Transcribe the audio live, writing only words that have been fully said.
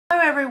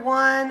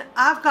everyone.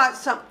 I've got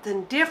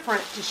something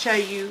different to show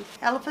you.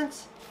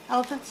 Elephants?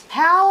 Elephants?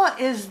 How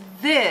is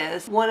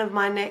this one of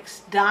my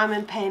next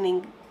diamond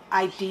painting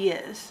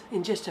ideas?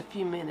 In just a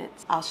few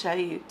minutes, I'll show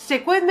you.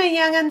 Stick with me,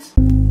 young'uns.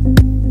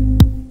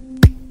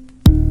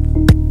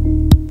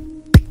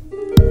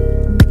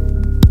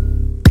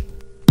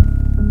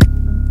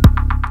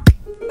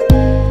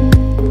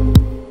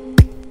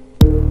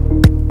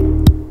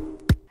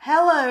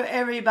 Hello,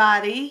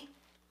 everybody.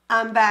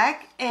 I'm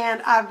back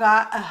and I've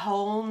got a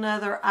whole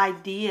nother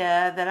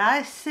idea that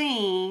I've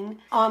seen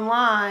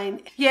online.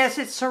 Yes,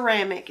 it's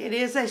ceramic. It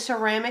is a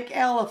ceramic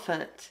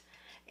elephant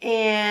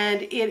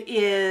and it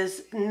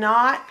is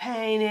not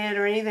painted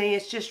or anything.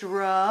 It's just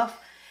rough.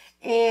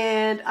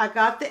 And I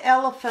got the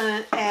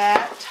elephant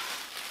at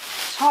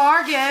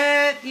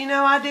Target. You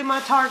know, I do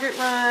my Target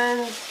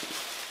runs.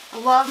 I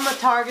love my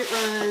Target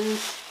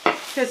runs.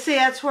 Because see,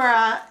 that's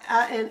where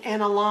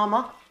and a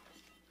llama.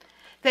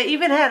 They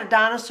even had a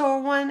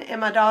dinosaur one, and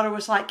my daughter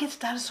was like, get the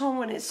dinosaur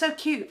one, it's so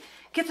cute.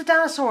 Get the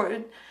dinosaur.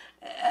 And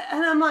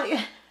I'm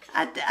like,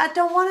 I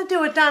don't want to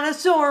do a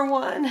dinosaur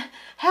one.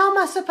 How am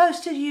I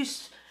supposed to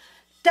use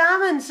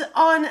diamonds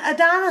on a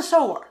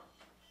dinosaur?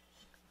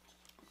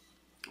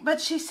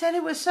 But she said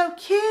it was so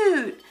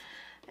cute.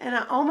 And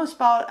I almost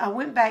bought, I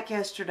went back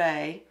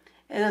yesterday,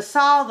 and I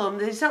saw them.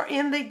 These are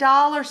in the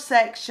dollar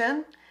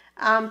section.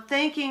 I'm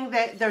thinking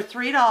that they're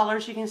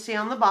 $3. You can see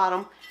on the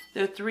bottom.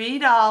 They're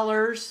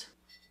 $3.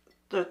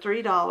 They're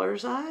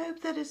 $3. I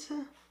hope that it's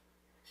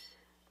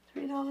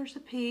 $3 a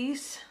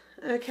piece.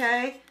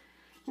 Okay.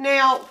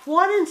 Now,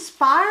 what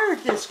inspired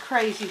this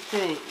crazy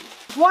thing?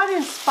 What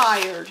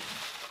inspired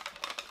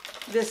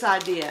this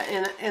idea?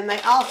 And they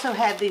also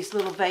had these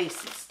little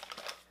vases.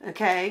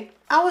 Okay.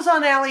 I was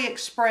on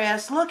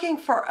AliExpress looking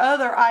for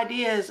other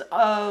ideas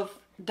of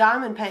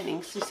diamond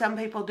paintings. See, some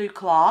people do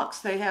clocks.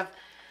 They have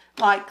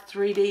like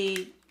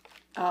 3D,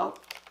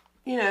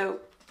 you know,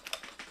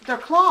 they're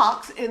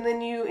clocks, and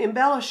then you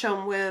embellish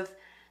them with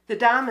the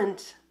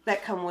diamonds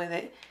that come with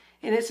it.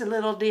 And it's a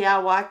little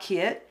DIY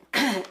kit.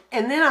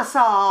 And then I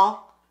saw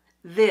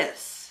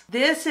this.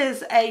 This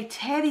is a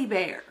teddy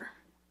bear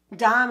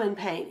diamond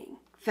painting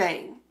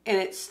thing. And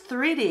it's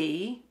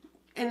 3D.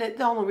 And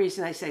the only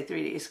reason I say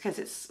 3D is because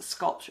it's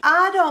sculpture.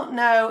 I don't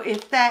know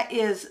if that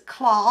is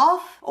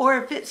cloth or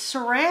if it's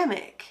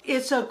ceramic.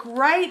 It's a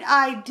great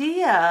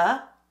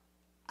idea.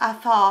 I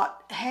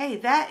thought, hey,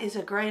 that is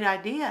a great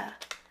idea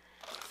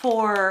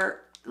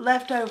for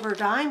leftover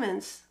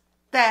diamonds,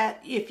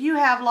 that if you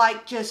have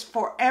like just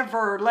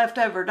forever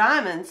leftover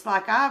diamonds,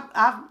 like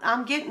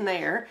I'm getting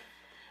there.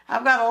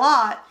 I've got a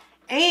lot.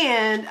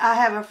 And I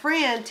have a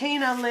friend,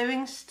 Tina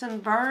Livingston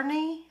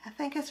Burney, I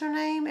think is her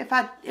name. If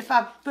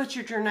I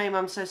butchered your name,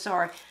 I'm so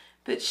sorry.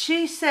 But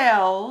she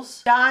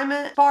sells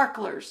diamond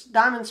sparklers,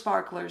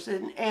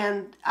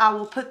 and I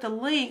will put the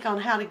link on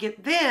how to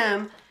get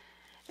them.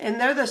 And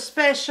they're the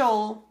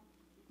special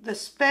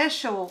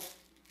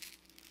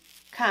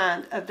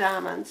kind of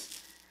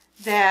diamonds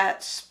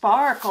that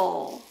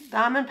sparkle.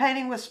 Diamond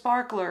painting with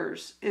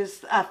sparklers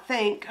is, I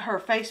think, her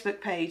Facebook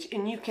page,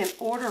 and you can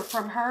order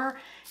from her,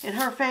 and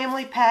her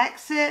family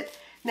packs it.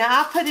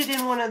 Now I put it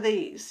in one of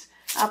these.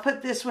 I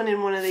put this one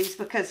in one of these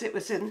because it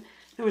was in,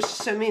 there was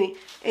so many,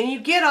 and you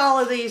get all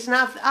of these, and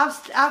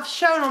I've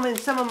shown them in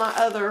some of my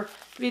other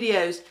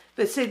videos.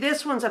 But see,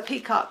 this one's a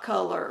peacock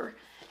color,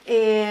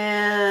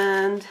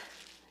 and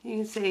you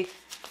can see,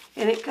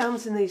 and it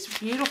comes in these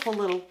beautiful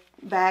little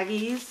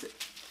baggies,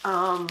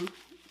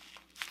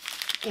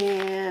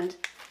 and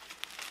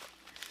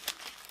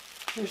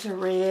there's a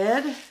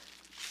red,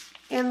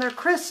 and they're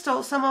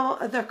crystal. Some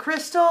of the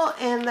crystal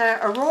and the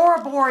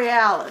Aurora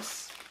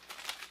Borealis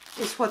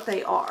is what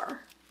they are.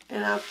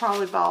 And I've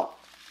probably bought,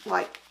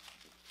 like,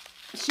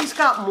 she's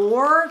got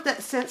more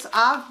that since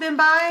I've been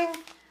buying.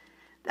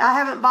 I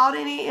haven't bought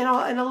any in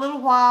a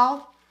little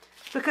while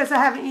because I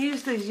haven't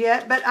used these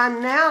yet, but I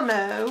now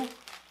know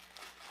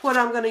what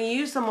I'm going to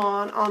use them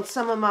on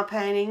some of my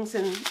paintings,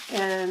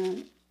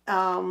 and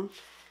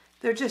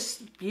they're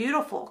just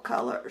beautiful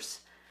colors.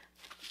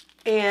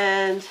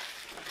 And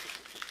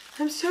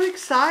I'm so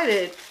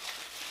excited.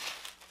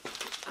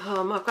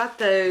 I've got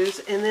those,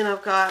 and then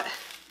I've got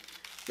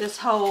this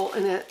whole,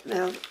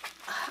 and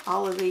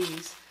all of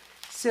these.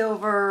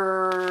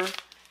 Silver,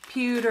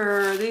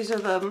 pewter, these are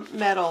the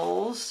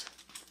metals.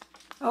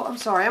 Oh, I'm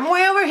sorry, I'm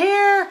way over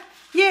here.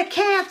 You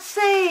can't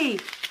see.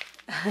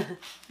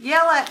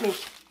 Yell at me.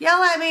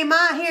 Yell at me, Ma,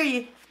 I hear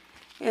you.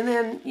 And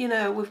then, you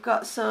know, we've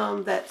got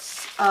some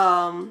that's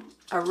a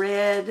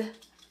red,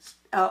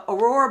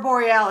 Aurora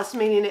Borealis,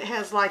 meaning it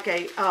has like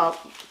a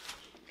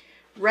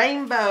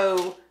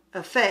rainbow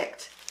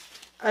effect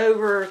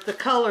over the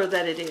color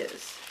that it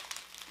is.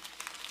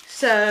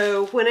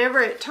 So whenever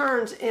it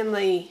turns in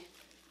the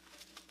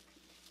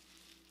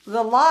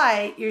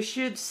light, you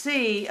should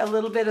see a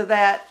little bit of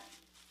that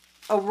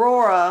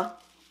Aurora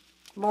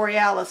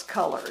Borealis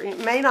color. It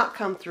may not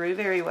come through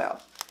very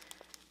well,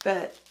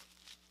 but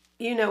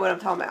you know what I'm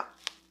talking about.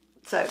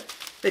 So,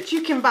 but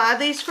you can buy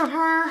these from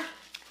her,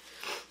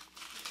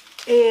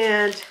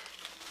 and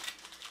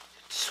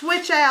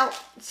switch out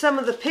some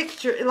of the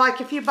picture, like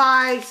if you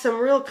buy some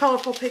real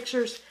colorful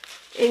pictures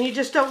and you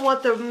just don't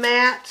want the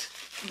matte,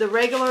 the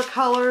regular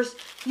colors,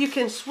 you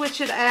can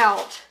switch it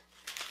out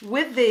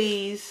with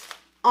these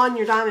on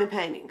your diamond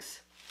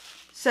paintings.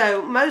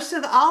 So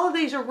all of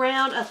these are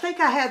round. I think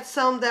I had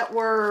some that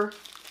were,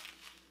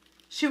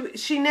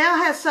 she now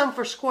has some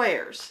for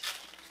squares.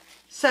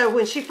 So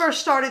when she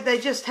first started, they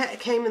just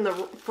came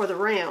for the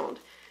round.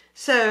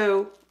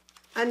 So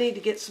I need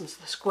to get some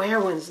square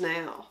ones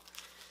now.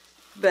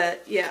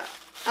 But yeah,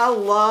 I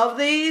love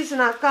these,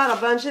 and I've got a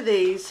bunch of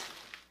these.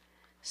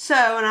 So,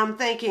 and I'm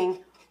thinking,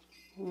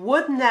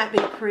 wouldn't that be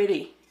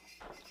pretty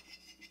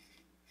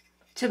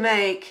to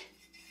make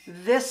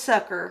this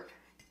sucker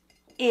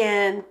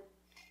in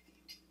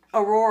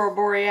Aurora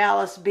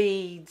Borealis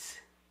beads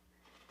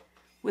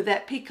with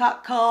that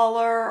peacock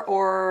color,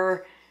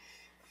 or,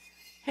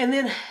 and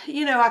then,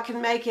 you know, I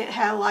can make it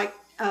have like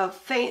a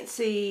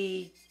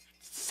fancy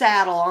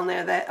saddle on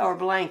there, or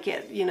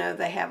blanket, you know,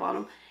 they have on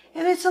them.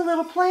 And it's a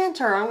little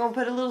planter. I'm going to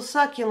put a little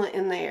succulent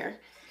in there.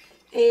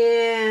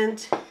 And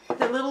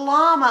the little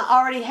llama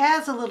already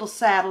has a little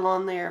saddle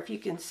on there, if you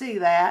can see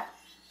that.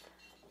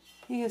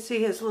 You can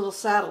see his little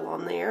saddle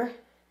on there.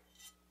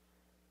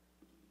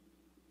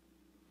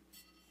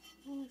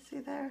 You see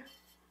there?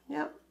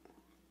 Yep.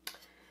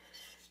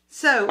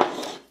 So,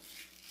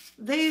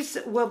 these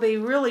will be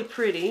really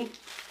pretty.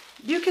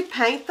 You could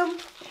paint them.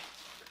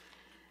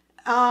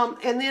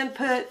 And then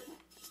put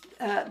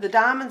the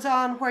diamonds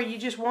on where you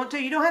just want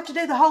to. You don't have to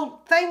do the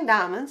whole thing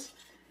diamonds.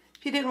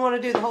 If you didn't want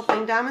to do the whole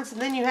thing diamonds.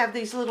 And then you have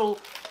these little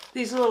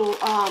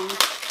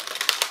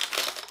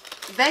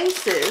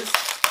vases.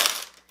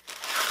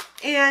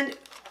 And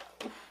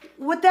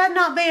would that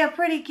not be a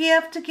pretty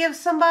gift to give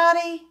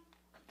somebody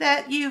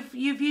that you've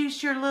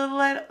used your little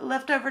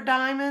leftover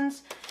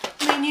diamonds?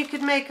 I mean, you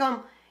could make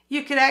them,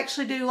 you could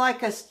actually do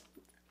like a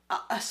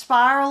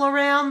spiral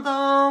around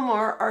them,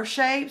 or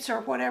shapes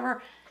or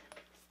whatever.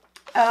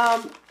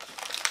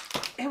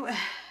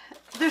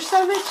 There's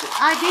so much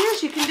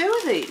ideas you can do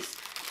with these.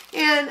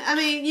 And I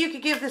mean, you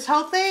could give this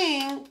whole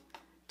thing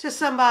to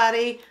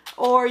somebody,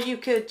 or you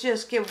could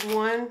just give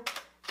one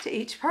to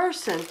each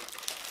person.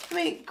 I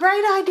mean,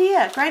 great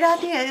idea,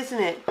 isn't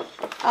it?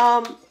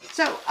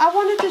 So I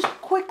wanted to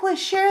quickly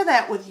share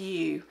that with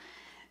you.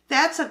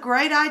 That's a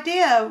great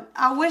idea.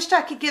 I wished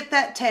I could get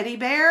that teddy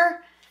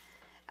bear.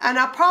 And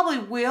I probably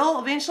will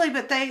eventually,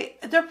 but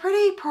they're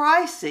pretty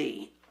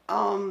pricey.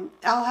 I'll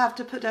have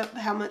to put up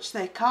how much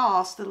they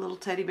cost, the little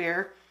teddy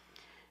bear.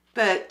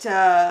 But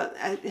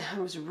I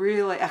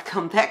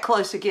come that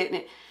close to getting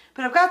it.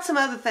 But I've got some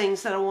other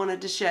things that I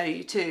wanted to show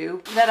you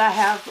too, that I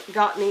have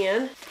gotten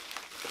in.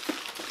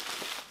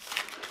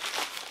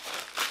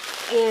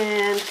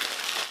 And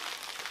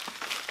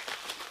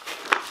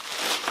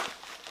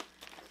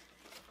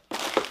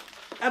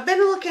I've been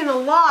looking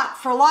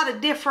for a lot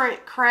of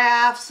different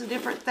crafts and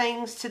different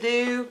things to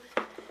do.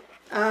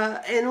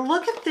 And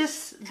look at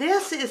this.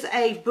 This is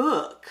a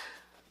book.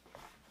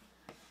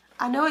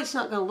 I know it's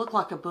not going to look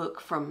like a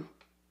book from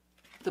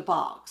the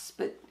box,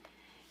 but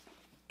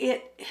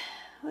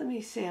let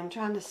me see. I'm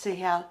trying to see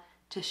how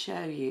to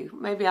show you.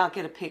 Maybe I'll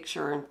get a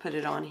picture and put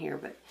it on here.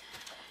 But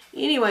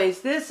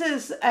anyways, this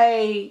is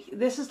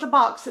the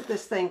box that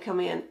this thing come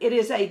in. It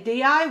is a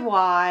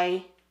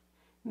DIY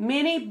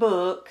mini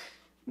book,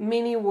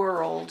 mini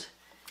world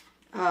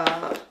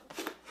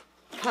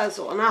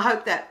puzzle. And I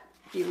hope that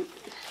you,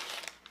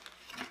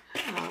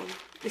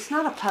 it's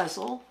not a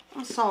puzzle.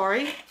 I'm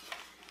sorry.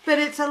 But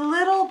it's a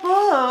little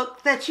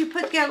book that you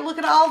put together. Look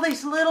at all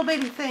these little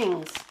bitty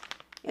things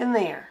in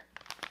there.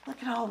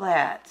 Look at all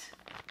that.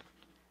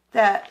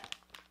 That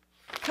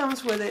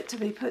comes with it to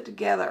be put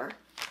together.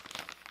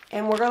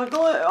 And we're going to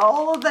glue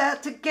all of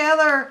that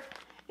together.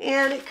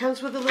 And it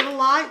comes with a little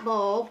light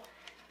bulb.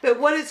 But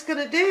what it's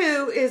going to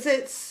do is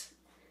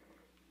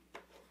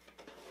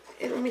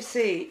let me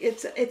see.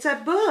 It's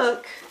a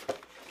book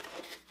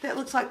that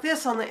looks like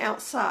this on the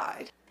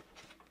outside.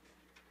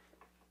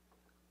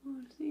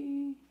 Let's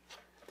see.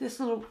 These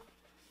little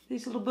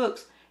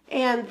books.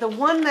 And the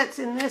one that's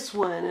in this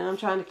one, and I'm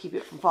trying to keep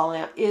it from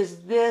falling out, is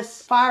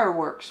this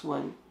fireworks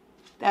one.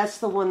 That's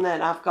the one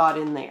that I've got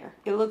in there.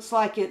 It looks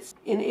like it's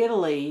in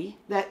Italy,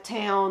 that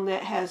town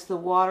that has the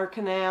water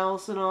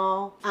canals and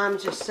all. I'm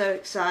just so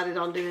excited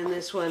on doing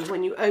this one.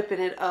 When you open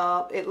it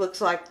up, it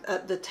looks like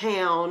the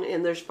town,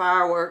 and there's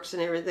fireworks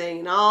and everything,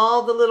 and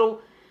all the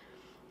little,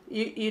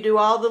 you do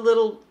all the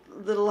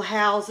little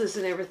houses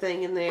and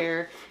everything in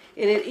there.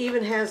 And it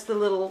even has the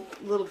little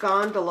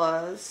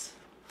gondolas.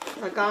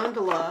 A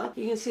gondola.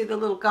 You can see the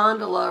little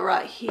gondola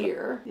right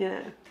here.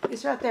 Yeah,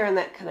 it's right there in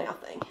that canal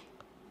thing.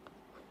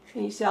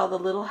 And you see all the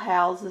little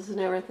houses and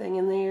everything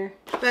in there.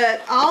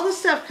 But all the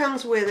stuff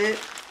comes with it.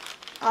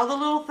 All the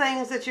little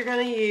things that you're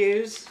going to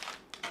use.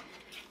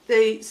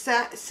 The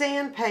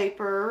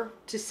sandpaper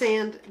to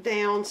sand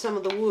down some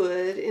of the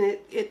wood. And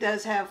it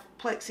does have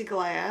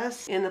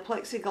plexiglass. And the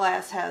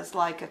plexiglass has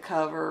like a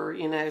cover,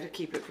 you know, to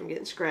keep it from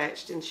getting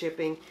scratched in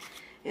shipping.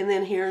 And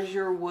then here's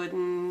your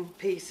wooden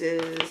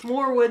pieces.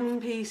 More wooden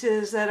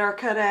pieces that are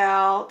cut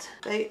out.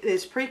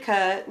 It's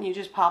pre-cut and you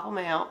just pop them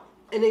out.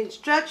 An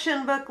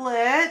instruction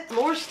booklet,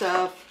 more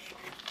stuff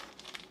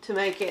to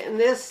make it. And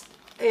this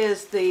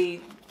is the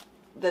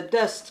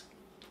dust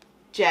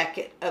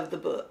jacket of the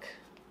book,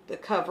 the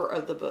cover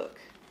of the book.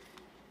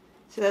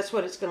 So that's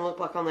what it's going to look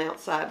like on the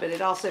outside, but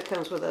it also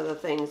comes with other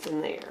things in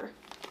there.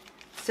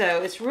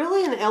 So it's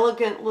really an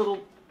elegant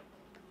little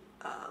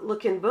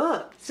looking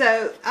book.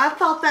 So I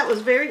thought that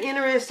was very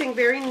interesting,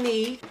 very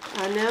neat.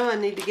 I know I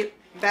need to get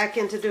back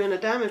into doing a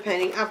diamond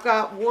painting. I've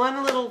got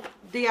one little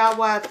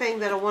DIY thing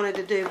that I wanted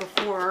to do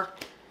before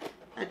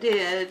I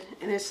did,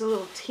 and it's a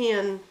little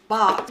tin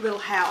box, little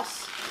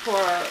house for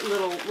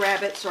little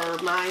rabbits or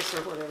mice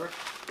or whatever.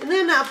 And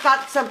then I've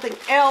got something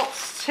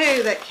else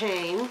too that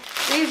came.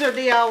 These are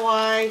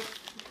DIY.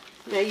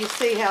 Now you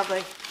see how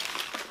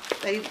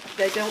they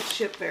don't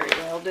ship very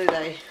well, do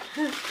they?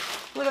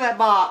 Look at that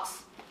box.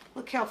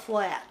 Look how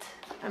flat.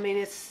 I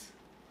mean,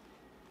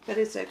 but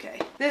it's okay.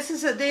 This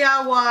is a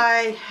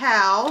DIY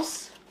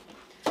house,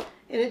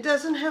 and it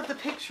doesn't have the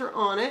picture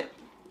on it.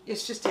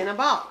 It's just in a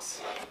box.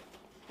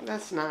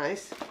 That's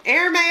nice.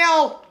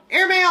 Airmail!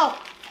 Airmail!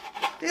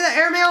 See that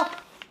airmail?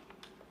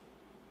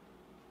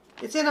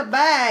 It's in a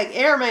bag.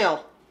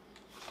 Airmail.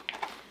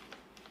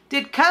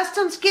 Did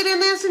Customs get in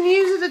this and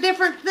use it a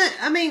different thing?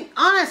 I mean,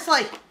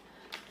 honestly.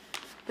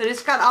 But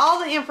it's got all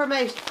the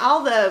information,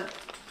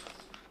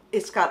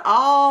 it's got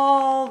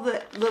all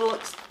the little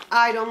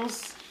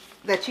items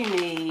that you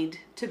need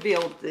to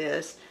build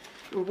this.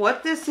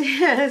 What this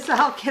is,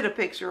 I'll get a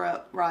picture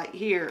up right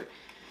here.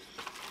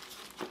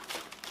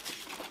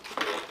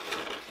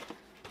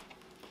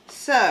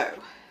 So,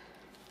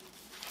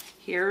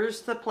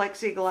 here's the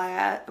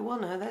plexiglass. Well,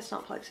 no, that's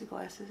not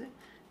plexiglass, is it?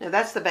 No,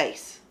 that's the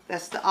base.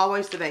 That's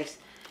always the base.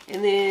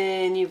 And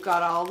then you've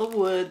got all the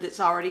wood that's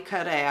already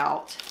cut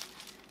out.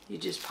 You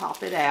just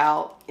pop it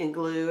out and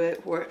glue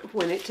it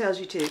when it tells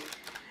you to.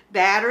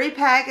 Battery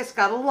pack, it's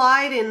got a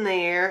light in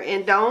there,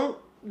 and don't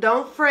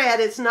fret,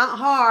 it's not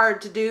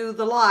hard to do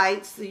the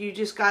lights. You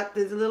just got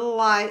the little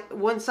light,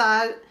 one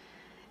side,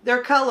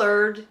 they're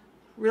colored,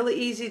 really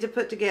easy to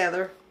put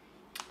together.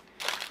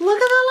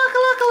 Look at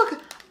that, look.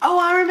 Oh,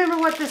 I remember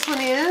what this one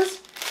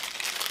is.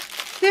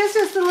 This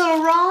is the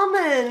little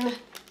ramen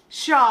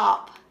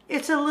shop.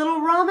 It's a little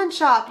ramen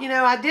shop. You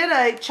know, I did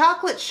a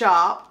chocolate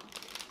shop.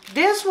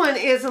 This one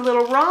is a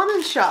little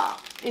ramen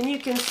shop, and you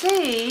can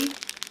see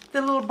the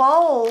little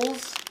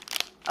bowls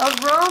of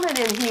ramen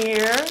in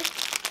here.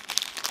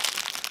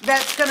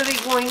 That's going to be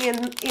going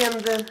in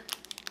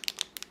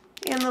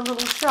the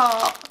little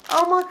shop.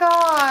 Oh my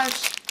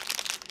gosh,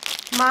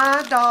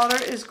 my daughter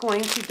is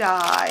going to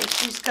die.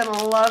 She's going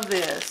to love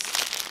this.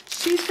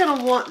 She's going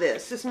to want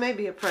this. This may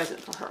be a present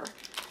for her.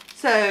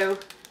 So,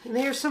 and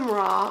here's some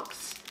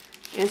rocks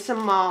and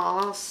some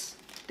moss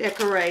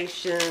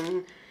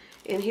decoration.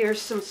 And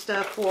here's some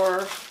stuff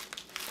for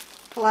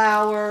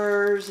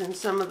flowers and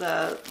some of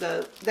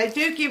they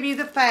do give you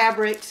the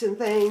fabrics and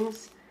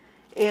things.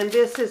 And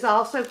this has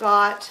also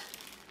got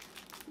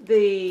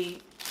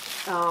the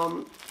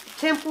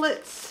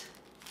templates.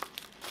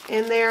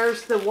 And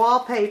there's the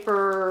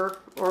wallpaper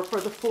or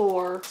for the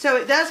floor. So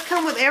it does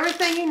come with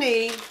everything you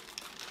need.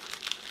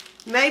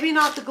 Maybe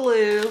not the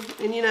glue.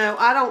 And you know,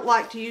 I don't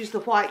like to use the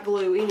white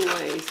glue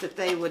anyways that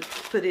they would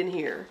put in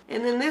here.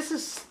 And then this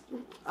is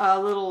a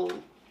little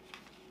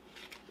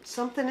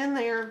something in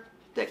there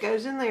that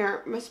goes in there.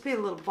 It must be a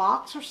little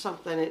box or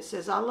something. It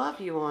says I love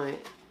you on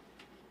it.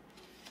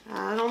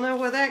 I don't know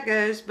where that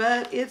goes,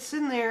 but it's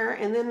in there.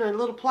 And then a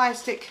little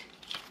plastic.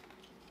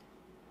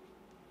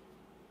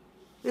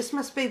 This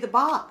must be the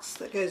box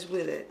that goes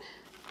with it.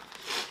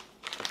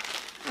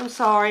 I'm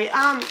sorry.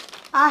 I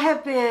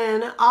have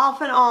been off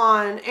and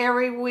on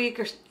every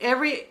week.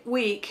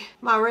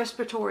 My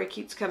respiratory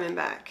keeps coming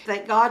back.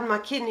 Thank God my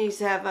kidneys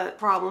have a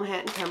problem,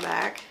 hadn't come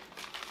back.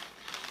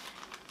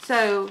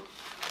 So,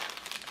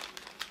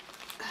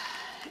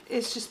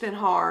 it's just been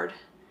hard.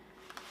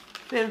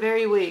 Been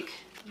very weak.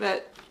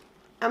 But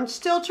I'm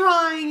still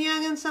trying,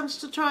 youngins. I'm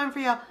still trying for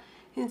y'all.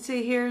 And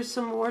see, here's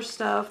some more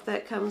stuff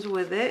that comes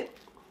with it.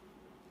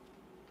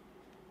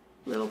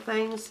 Little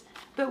things.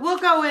 But we'll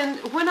go in,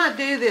 when I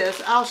do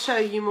this, I'll show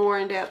you more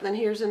in depth. And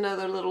here's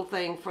another little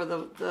thing for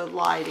the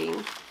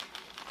lighting.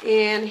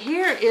 And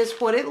here is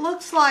what it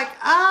looks like.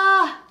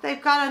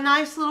 They've got a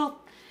nice little,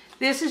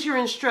 this is your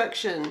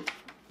instruction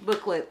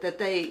booklet that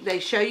they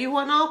show you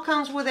what all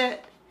comes with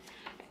it.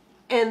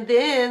 And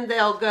then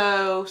they'll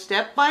go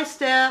step by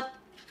step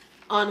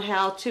on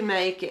how to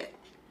make it.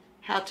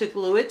 How to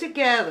glue it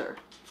together.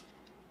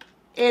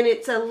 And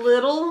it's a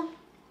little,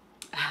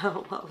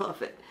 oh, I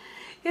love it.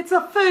 It's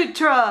a food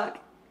truck.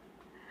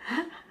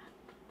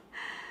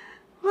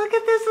 Look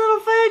at this little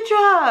food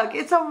truck.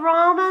 It's a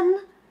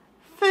ramen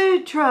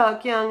food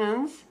truck,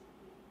 young'uns.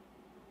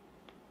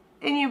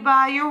 And you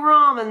buy your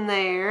ramen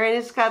there, and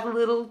it's got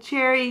little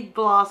cherry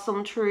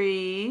blossom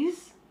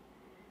trees.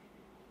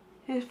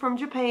 It's from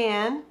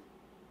Japan.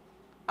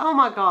 Oh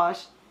my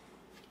gosh.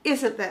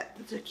 Isn't that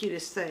the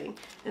cutest thing?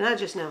 And I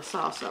just now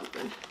saw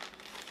something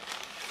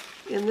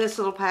in this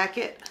little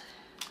packet.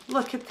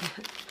 Look at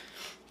that.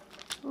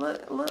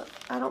 Look.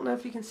 I don't know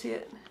if you can see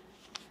it.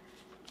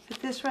 But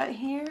this right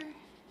here,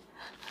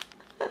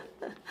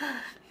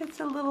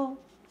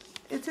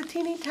 it's a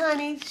teeny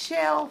tiny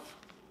shelf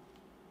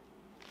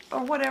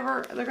or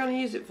whatever they're going to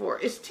use it for.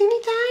 It's teeny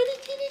tiny.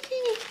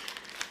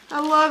 I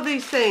love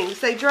these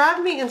things. They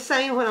drive me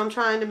insane when I'm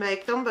trying to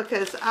make them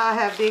because I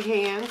have big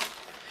hands.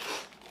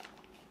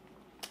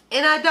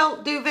 And I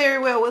don't do very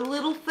well with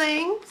little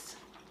things.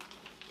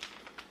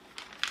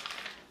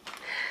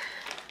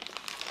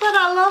 But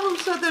I love them,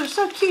 so they're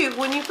so cute.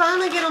 When you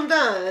finally get them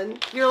done,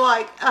 you're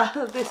like,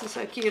 oh, this is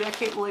so cute. I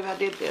can't believe I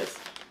did this.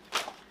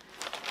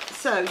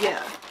 So,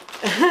 yeah.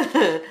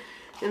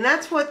 And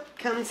that's what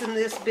comes in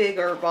this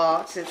bigger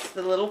box. It's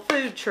the little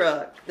food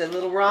truck, the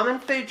little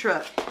ramen food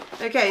truck.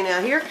 Okay,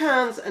 now here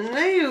comes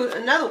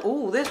another,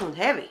 ooh, this one's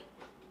heavy.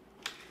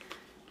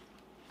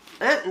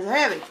 That one's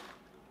heavy.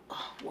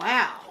 Oh,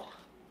 wow.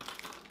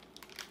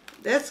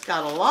 That's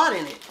got a lot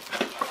in it.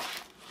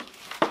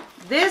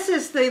 This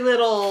is the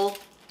little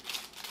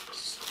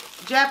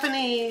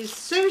Japanese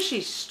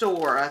sushi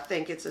store. I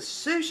think it's a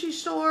sushi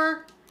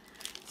store.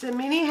 It's a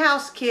mini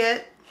house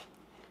kit.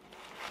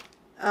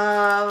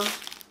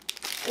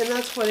 And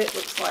that's what it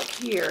looks like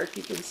here, if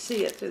you can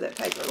see it through that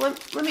paper.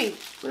 Let me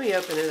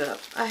open it up.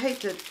 I hate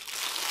to,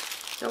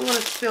 don't want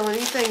to spill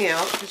anything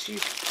out, because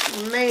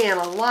man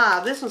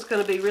alive, this one's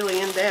going to be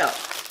really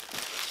in-depth.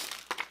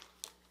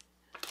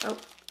 Oh,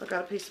 I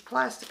got a piece of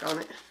plastic on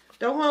it.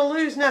 Don't want to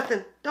lose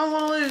nothing. Don't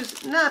want to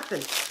lose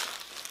nothing.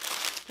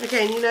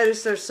 Okay, and you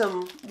notice there's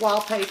some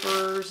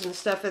wallpapers and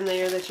stuff in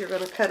there that you're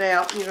going to cut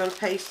out and you're going to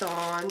paste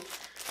on.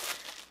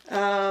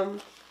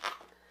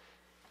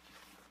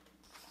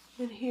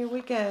 And here we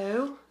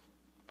go.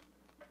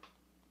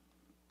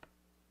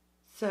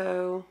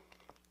 So,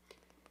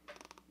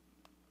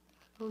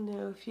 I don't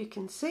know if you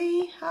can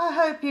see. I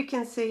hope you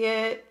can see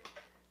it.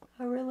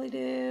 I really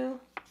do.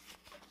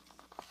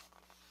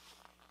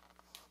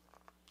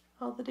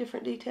 All the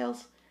different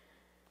details.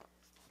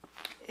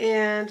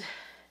 And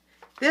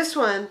this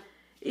one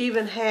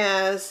even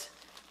has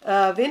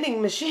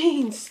vending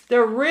machines.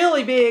 They're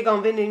really big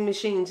on vending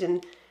machines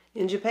in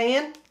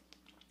Japan.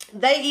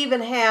 They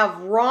even have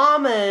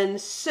ramen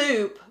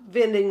soup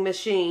vending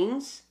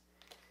machines.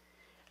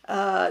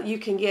 You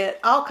can get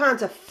all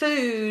kinds of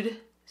food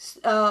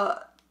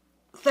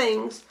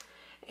things.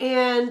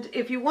 And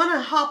if you want to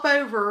hop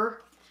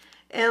over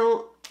and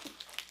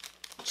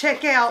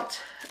check out,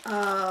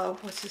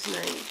 what's his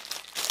name?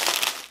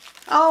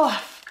 Oh, I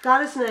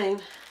forgot his name.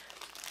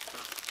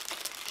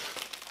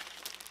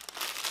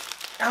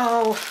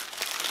 Oh,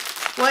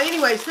 well,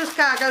 anyways, this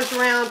guy goes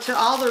around to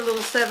all their little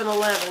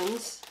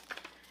 7-Elevens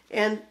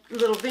and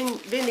little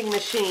vending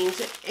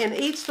machines and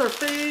eats their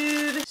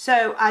food.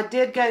 So I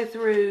did go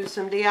through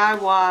some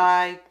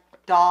DIY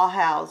doll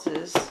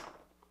houses.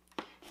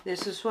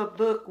 This is what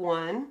book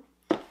one.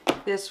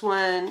 This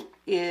one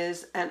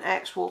is an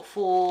actual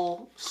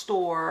full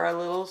store, a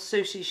little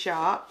sushi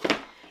shop.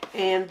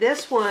 And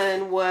this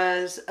one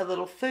was a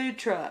little food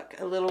truck,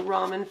 a little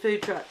ramen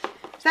food truck.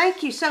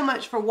 Thank you so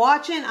much for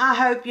watching. I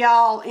hope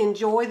y'all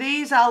enjoy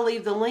these. I'll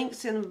leave the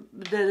links in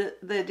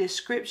the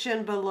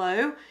description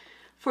below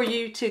for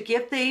you to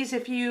get these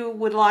if you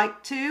would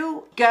like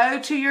to. Go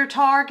to your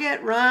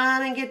Target,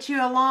 run and get you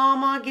a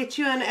llama, get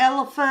you an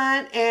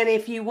elephant, and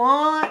if you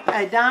want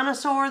a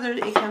dinosaur,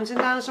 it comes in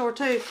dinosaur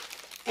too.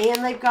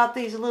 And they've got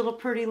these little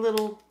pretty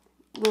little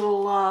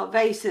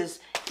vases.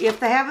 If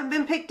they haven't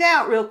been picked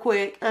out real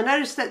quick, I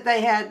noticed that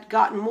they had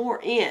gotten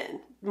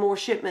more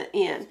shipment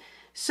in.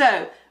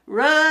 So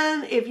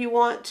run if you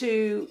want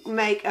to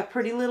make a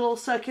pretty little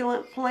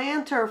succulent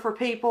planter for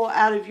people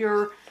out of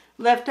your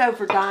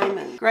leftover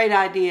diamond. Great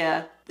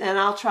idea. And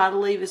I'll try to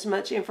leave as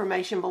much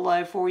information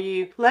below for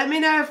you. Let me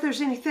know if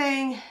there's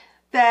anything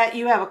that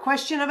you have a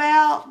question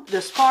about.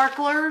 The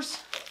sparklers,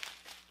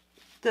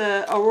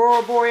 the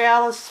Aurora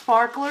Borealis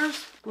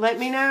sparklers. Let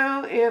me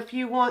know if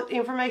you want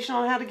information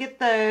on how to get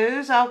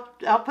those. I'll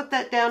put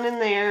that down in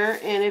there.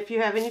 And if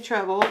you have any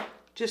trouble,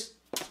 just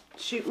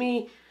shoot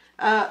me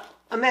a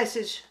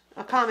message,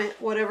 a comment,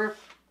 whatever.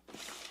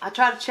 I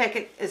try to check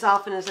it as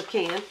often as I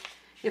can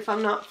if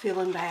I'm not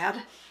feeling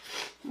bad.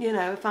 You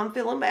know, if I'm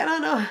feeling bad, I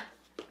know,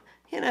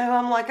 you know,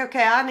 I'm like,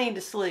 okay, I need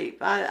to sleep.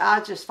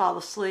 I just fall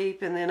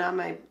asleep, and then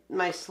I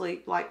may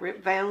sleep like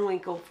Rip Van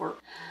Winkle for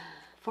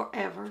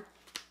forever.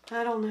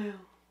 I don't know.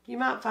 You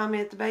might find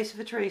me at the base of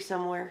a tree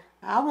somewhere.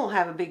 I won't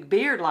have a big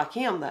beard like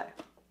him, though.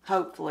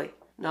 Hopefully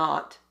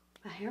not.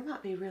 My hair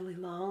might be really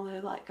long, though,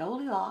 like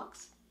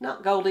Goldilocks.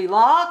 Not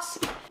Goldilocks.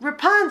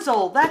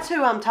 Rapunzel. That's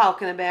who I'm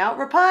talking about.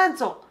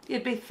 Rapunzel.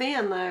 It'd be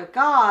thin, though.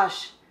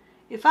 Gosh.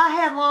 If I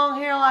had long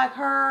hair like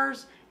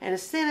hers and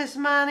as thin as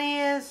mine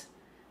is,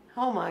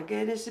 oh my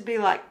goodness, it'd be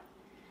like,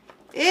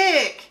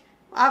 ick.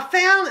 I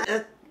found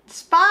a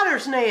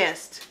spider's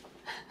nest.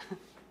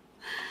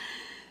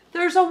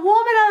 There's a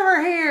woman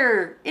over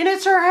here, and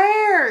it's her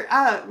hair.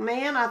 Oh,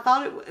 man, I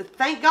thought it...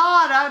 Thank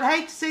God, I would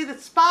hate to see the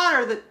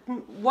spider that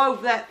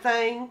wove that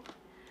thing.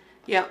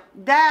 Yeah,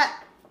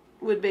 that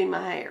would be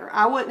my hair.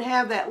 I wouldn't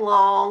have that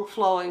long,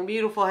 flowing,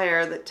 beautiful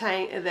hair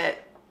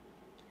that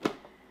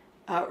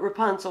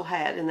Rapunzel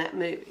had in that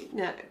movie.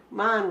 No,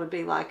 mine would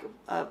be like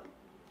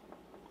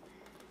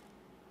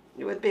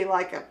it would be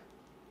like a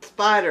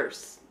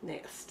spider's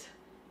nest.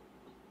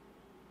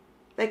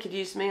 They could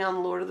use me on the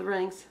Lord of the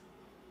Rings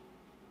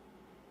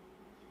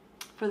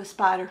for the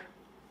spider.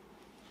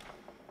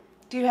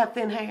 Do you have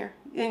thin hair?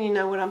 And you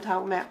know what I'm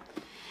talking about.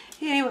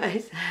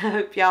 Anyways, I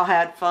hope y'all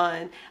had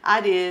fun.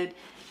 I did.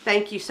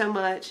 Thank you so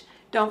much.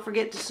 Don't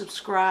forget to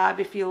subscribe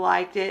if you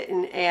liked it,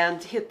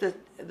 and hit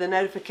the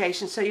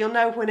notification so you'll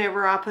know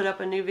whenever I put up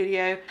a new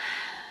video.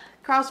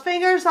 Cross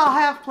fingers, I'll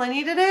have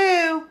plenty to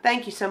do.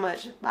 Thank you so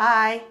much.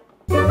 Bye.